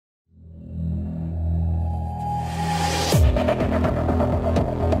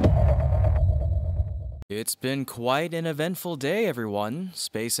It's been quite an eventful day, everyone.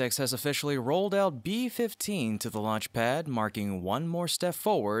 SpaceX has officially rolled out B-15 to the launch pad, marking one more step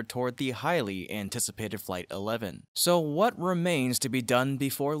forward toward the highly anticipated Flight 11. So what remains to be done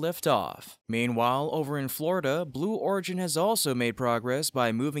before liftoff? Meanwhile, over in Florida, Blue Origin has also made progress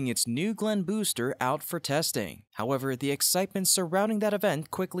by moving its New Glenn booster out for testing. However, the excitement surrounding that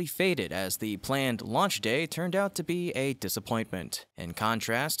event quickly faded as the planned launch day turned out to be a disappointment. In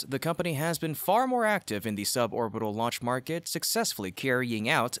contrast, the company has been far more active in the suborbital launch market, successfully carrying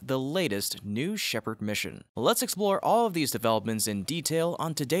out the latest new Shepard mission. Let's explore all of these developments in detail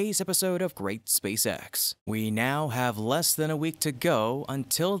on today's episode of Great SpaceX. We now have less than a week to go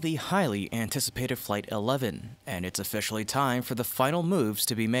until the highly anticipated Flight 11, and it's officially time for the final moves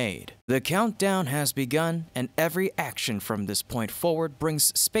to be made. The countdown has begun, and every action from this point forward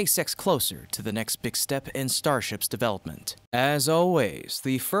brings SpaceX closer to the next big step in Starship's development. As always,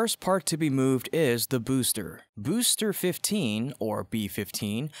 the first part to be moved is the booster. Booster 15, or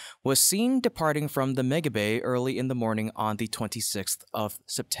B-15, was seen departing from the Mega Bay early in the morning on the 26th of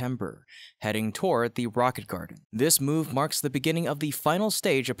September, heading toward the rocket garden. This move marks the beginning of the final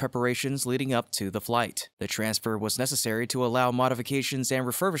stage of preparations leading up to the flight. The transfer was necessary to allow modifications and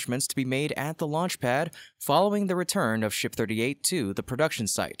refurbishments to be made at the launch pad following the return of Ship 38 to the production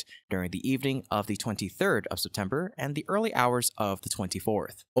site during the evening of the 23rd of September and the early hours of the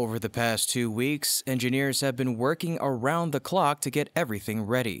 24th. Over the past 2 weeks, engineers have been working around the clock to get everything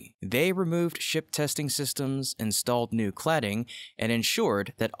ready. They removed ship testing systems, installed new cladding, and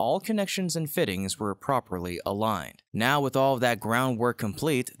ensured that all connections and fittings were properly aligned. Now, with all of that groundwork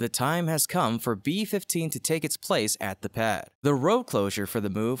complete, the time has come for B-15 to take its place at the pad. The road closure for the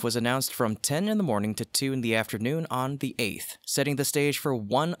move was announced from 10 in the morning to 2 in the afternoon on the 8th, setting the stage for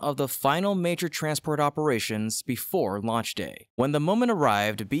one of the final major transport operations before launch day. When the moment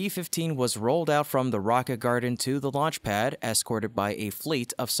arrived, B-15 was rolled out from the rocket garden to the launch pad, escorted by a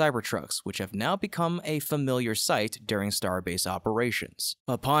fleet of Cybertrucks, which have now become a familiar sight during Starbase operations.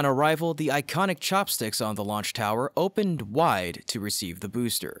 Upon arrival, the iconic chopsticks on the launch tower opened wide to receive the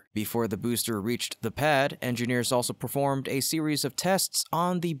booster. Before the booster reached the pad, engineers also performed a series of tests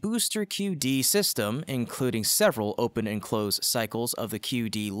on the booster QD system, including several open and close cycles of the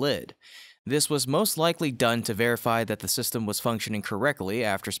QD lid. This was most likely done to verify that the system was functioning correctly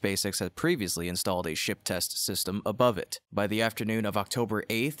after SpaceX had previously installed a ship test system above it. By the afternoon of October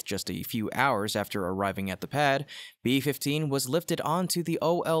 8th, just a few hours after arriving at the pad, B-15 was lifted onto the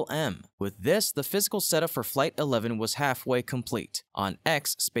OLM. With this, the physical setup for Flight 11 was halfway complete. On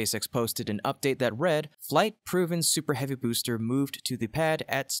X, SpaceX posted an update that read, "Flight-proven Super Heavy booster moved to the pad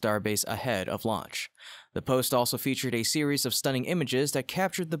at Starbase ahead of launch." The post also featured a series of stunning images that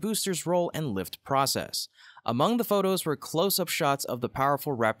captured the booster's roll and lift process. Among the photos were close-up shots of the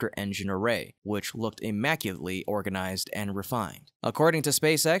powerful Raptor engine array, which looked immaculately organized and refined. According to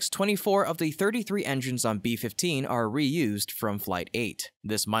SpaceX, 24 of the 33 engines on B-15 are reused from Flight 8.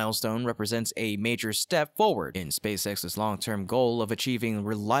 This milestone represents a major step forward in SpaceX's long-term goal of achieving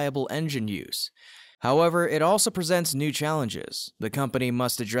reliable engine use. However, it also presents new challenges. The company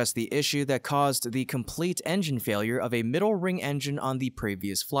must address the issue that caused the complete engine failure of a middle ring engine on the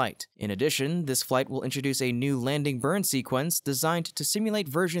previous flight. In addition, this flight will introduce a new landing burn sequence designed to simulate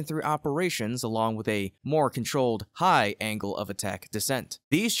version 3 operations along with a more controlled, high angle of attack descent.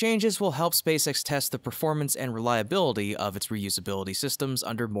 These changes will help SpaceX test the performance and reliability of its reusability systems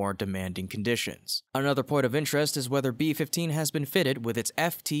under more demanding conditions. Another point of interest is whether B-15 has been fitted with its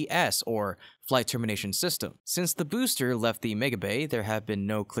FTS, or Flight Termination System. Since the booster left the Mega Bay, there have been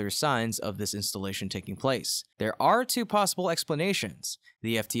no clear signs of this installation taking place. There are two possible explanations.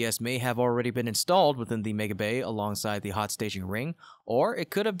 The FTS may have already been installed within the Mega Bay alongside the hot staging ring, or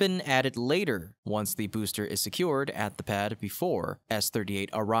it could have been added later once the booster is secured at the pad before S-38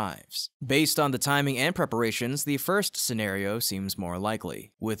 arrives. Based on the timing and preparations, the first scenario seems more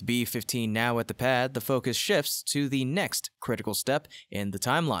likely. With B-15 now at the pad, the focus shifts to the next critical step in the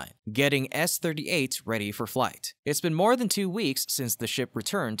timeline, getting S-38 ready for flight. It's been more than 2 weeks since the ship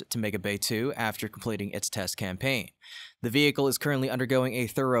returned to Mega Bay 2 after completing its test campaign. The vehicle is currently undergoing a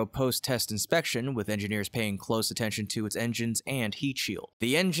thorough post-test inspection, with engineers paying close attention to its engines and heat shield.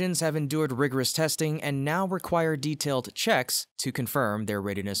 The engines have endured rigorous testing and now require detailed checks to confirm their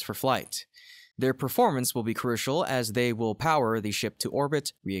readiness for flight. Their performance will be crucial as they will power the ship to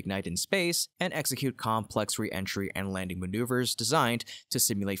orbit, reignite in space, and execute complex re-entry and landing maneuvers designed to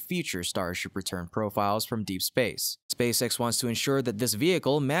simulate future Starship return profiles from deep space. SpaceX wants to ensure that this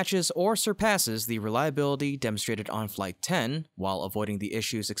vehicle matches or surpasses the reliability demonstrated on Flight 10, while avoiding the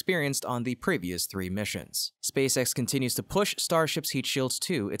issues experienced on the previous 3 missions. SpaceX continues to push Starship's heat shields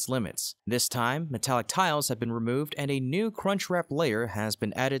to its limits. This time, metallic tiles have been removed and a new crunch wrap layer has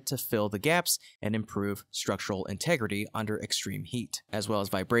been added to fill the gaps and improve structural integrity under extreme heat, as well as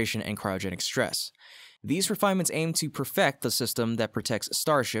vibration and cryogenic stress. These refinements aim to perfect the system that protects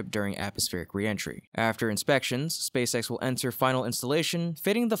Starship during atmospheric re-entry. After inspections, SpaceX will enter final installation,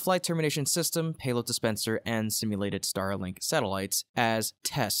 fitting the flight termination system, payload dispenser, and simulated Starlink satellites as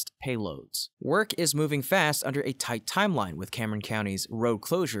test payloads. Work is moving fast under a tight timeline, with Cameron County's road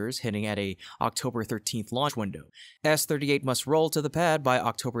closures hitting at a October 13th launch window. S-38 must roll to the pad by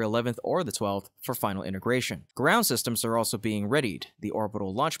October 11th or the 12th for final integration. Ground systems are also being readied. The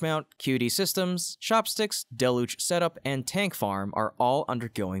orbital launch mount, QD systems, chopsticks, deluge setup, and tank farm are all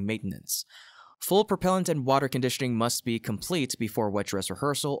undergoing maintenance. Full propellant and water conditioning must be complete before wet dress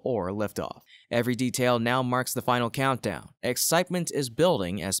rehearsal or liftoff. Every detail now marks the final countdown. Excitement is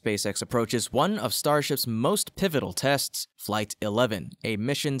building as SpaceX approaches one of Starship's most pivotal tests, Flight 11, a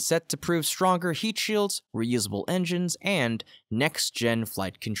mission set to prove stronger heat shields, reusable engines, and next-gen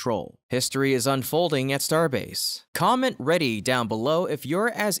flight control. History is unfolding at Starbase. Comment ready down below if you're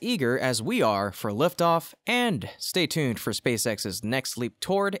as eager as we are for liftoff, and stay tuned for SpaceX's next leap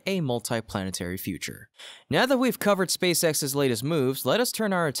toward a multi-planetary future. Now that we've covered SpaceX's latest moves, let us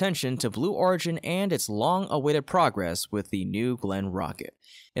turn our attention to Blue Origin and its long-awaited progress with the New Glenn rocket.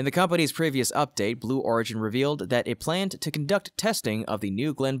 In the company's previous update, Blue Origin revealed that it planned to conduct testing of the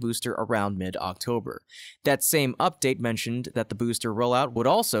New Glenn booster around mid-October. That same update mentioned that the booster rollout would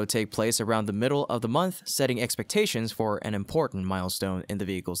also take place around the middle of the month, setting expectations for an important milestone in the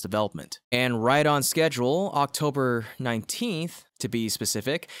vehicle's development. And right on schedule, October 19th, to be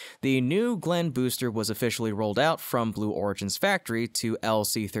specific, the New Glenn booster was officially rolled out from Blue Origin's factory to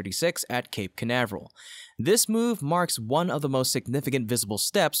LC-36 at Cape Canaveral. This move marks one of the most significant visible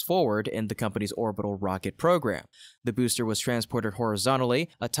steps forward in the company's orbital rocket program. The booster was transported horizontally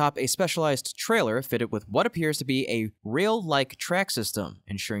atop a specialized trailer fitted with what appears to be a rail-like track system,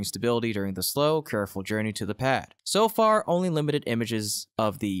 ensuring stability during the slow, careful journey to the pad. So far, only limited images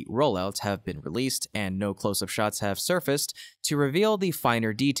of the rollouts have been released, and no close-up shots have surfaced to reveal the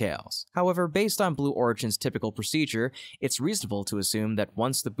finer details. However, based on Blue Origin's typical procedure, it's reasonable to assume that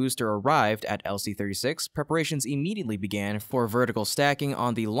once the booster arrived at LC-36, preparations immediately began for vertical stacking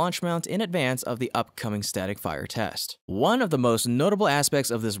on the launch mount in advance of the upcoming static fire test. One of the most notable aspects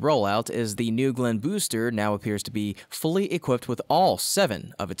of this rollout is the New Glenn booster now appears to be fully equipped with all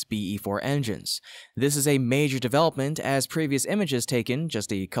 7 of its BE-4 engines. This is a major development, as previous images taken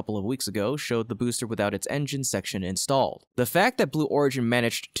just a couple of weeks ago showed the booster without its engine section installed. The fact that Blue Origin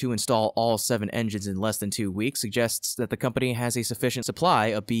managed to install all 7 engines in less than 2 weeks suggests that the company has a sufficient supply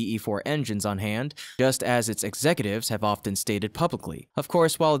of BE-4 engines on hand, just as its executives have often stated publicly. Of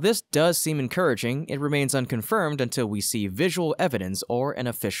course, while this does seem encouraging, it remains unconfirmed until we see visual evidence or an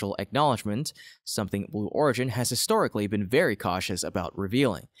official acknowledgement, something Blue Origin has historically been very cautious about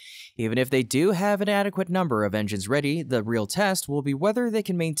revealing. Even if they do have an adequate number of engines ready, the real test will be whether they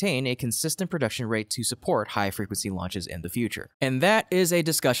can maintain a consistent production rate to support high-frequency launches in the future. And that is a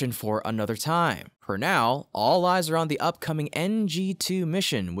discussion for another time. For now, all eyes are on the upcoming NG-2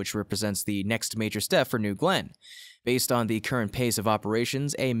 mission, which represents the next major step for New Glenn. Based on the current pace of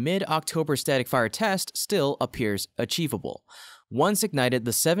operations, a mid-October static fire test still appears achievable. Once ignited,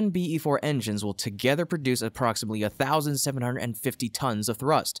 the 7 BE-4 engines will together produce approximately 1,750 tons of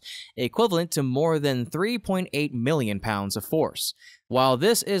thrust, equivalent to more than 3.8 million pounds of force. While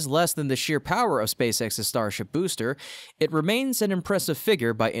this is less than the sheer power of SpaceX's Starship booster, it remains an impressive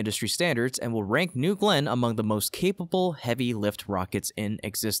figure by industry standards and will rank New Glenn among the most capable heavy-lift rockets in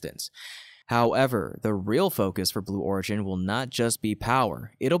existence. However, the real focus for Blue Origin will not just be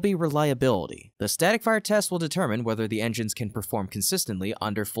power, it'll be reliability. The static fire test will determine whether the engines can perform consistently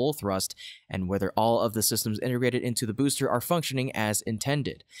under full thrust and whether all of the systems integrated into the booster are functioning as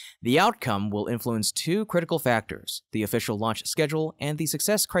intended. The outcome will influence 2 critical factors: the official launch schedule and the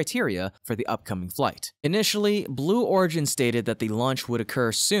success criteria for the upcoming flight. Initially, Blue Origin stated that the launch would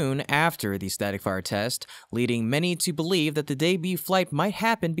occur soon after the static fire test, leading many to believe that the debut flight might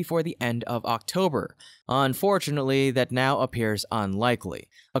happen before the end of October. Unfortunately, that now appears unlikely.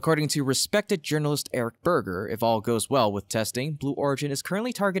 According to respected journalist Eric Berger, if all goes well with testing, Blue Origin is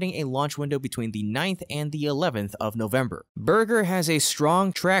currently targeting a launch window between the 9th and the 11th of November. Berger has a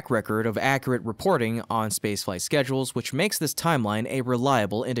strong track record of accurate reporting on spaceflight schedules, which makes this timeline a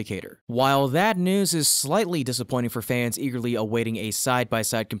reliable indicator. While that news is slightly disappointing for fans eagerly awaiting a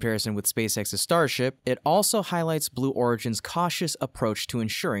side-by-side comparison with SpaceX's Starship, it also highlights Blue Origin's cautious approach to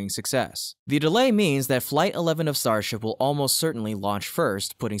ensuring success. The delay means that Flight 11 of Starship will almost certainly launch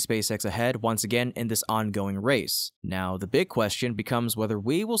first, putting SpaceX ahead once again in this ongoing race. Now, the big question becomes whether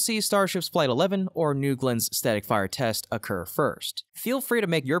we will see Starship's Flight 11 or New Glenn's static fire test occur first. Feel free to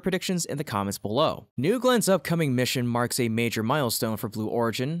make your predictions in the comments below. New Glenn's upcoming mission marks a major milestone for Blue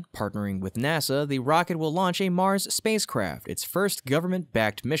Origin. Partnering with NASA, the rocket will launch a Mars spacecraft, its first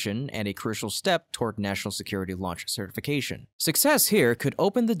government-backed mission and a crucial step toward national security launch certification. Success here could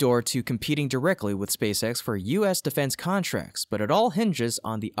open the door to competing directly with SpaceX for U.S. defense contracts, but it all hinges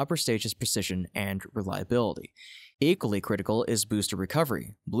on the upper stage's precision and reliability. Equally critical is booster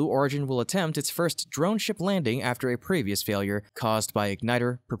recovery. Blue Origin will attempt its first drone ship landing after a previous failure caused by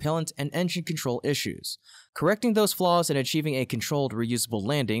igniter, propellant, and engine control issues. Correcting those flaws and achieving a controlled, reusable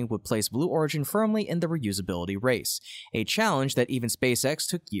landing would place Blue Origin firmly in the reusability race, a challenge that even SpaceX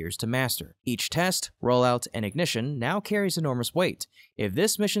took years to master. Each test, rollout, and ignition now carries enormous weight. If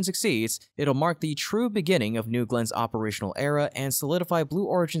this mission succeeds, it'll mark the true beginning of New Glenn's operational era and solidify Blue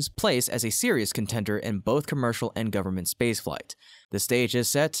Origin's place as a serious contender in both commercial and government spaceflight. The stage is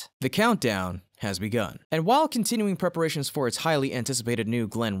set, the countdown has begun. And while continuing preparations for its highly anticipated New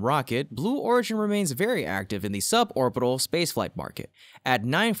Glenn rocket, Blue Origin remains very active in the suborbital spaceflight market. At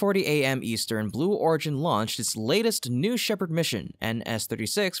 9:40 a.m. Eastern, Blue Origin launched its latest New Shepard mission,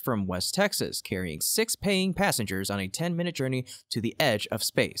 NS-36, from West Texas, carrying 6 paying passengers on a 10-minute journey to the edge of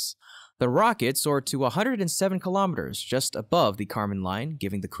space. The rocket soared to 107 kilometers just above the Kármán line,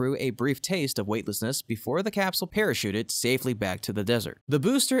 giving the crew a brief taste of weightlessness before the capsule parachuted safely back to the desert. The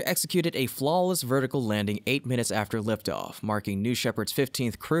booster executed a flawless vertical landing 8 minutes after liftoff, marking New Shepard's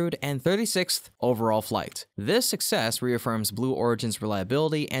 15th crewed and 36th overall flight. This success reaffirms Blue Origin's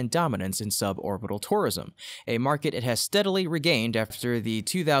reliability and dominance in suborbital tourism, a market it has steadily regained after the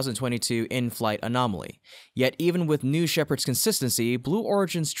 2022 in-flight anomaly. Yet even with New Shepard's consistency, Blue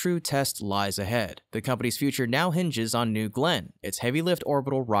Origin's true test lies ahead. The company's future now hinges on New Glenn, its heavy-lift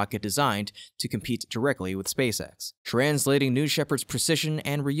orbital rocket designed to compete directly with SpaceX. Translating New Shepard's precision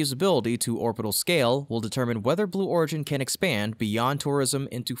and reusability to orbital scale will determine whether Blue Origin can expand beyond tourism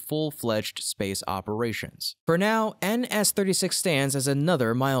into full-fledged space operations. For now, NS-36 stands as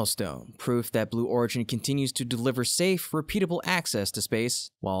another milestone, proof that Blue Origin continues to deliver safe, repeatable access to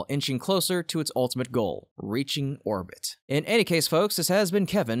space while inching closer to its ultimate goal, reaching orbit. In any case, folks, this has been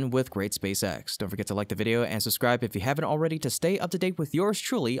Kevin with Great SpaceX. Don't forget to like the video and subscribe if you haven't already to stay up to date with yours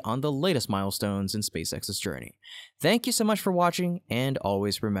truly on the latest milestones in SpaceX's journey. Thank you so much for watching, and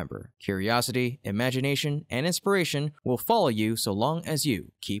always remember, curiosity, imagination, and inspiration will follow you so long as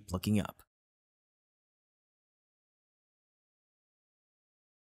you keep looking up.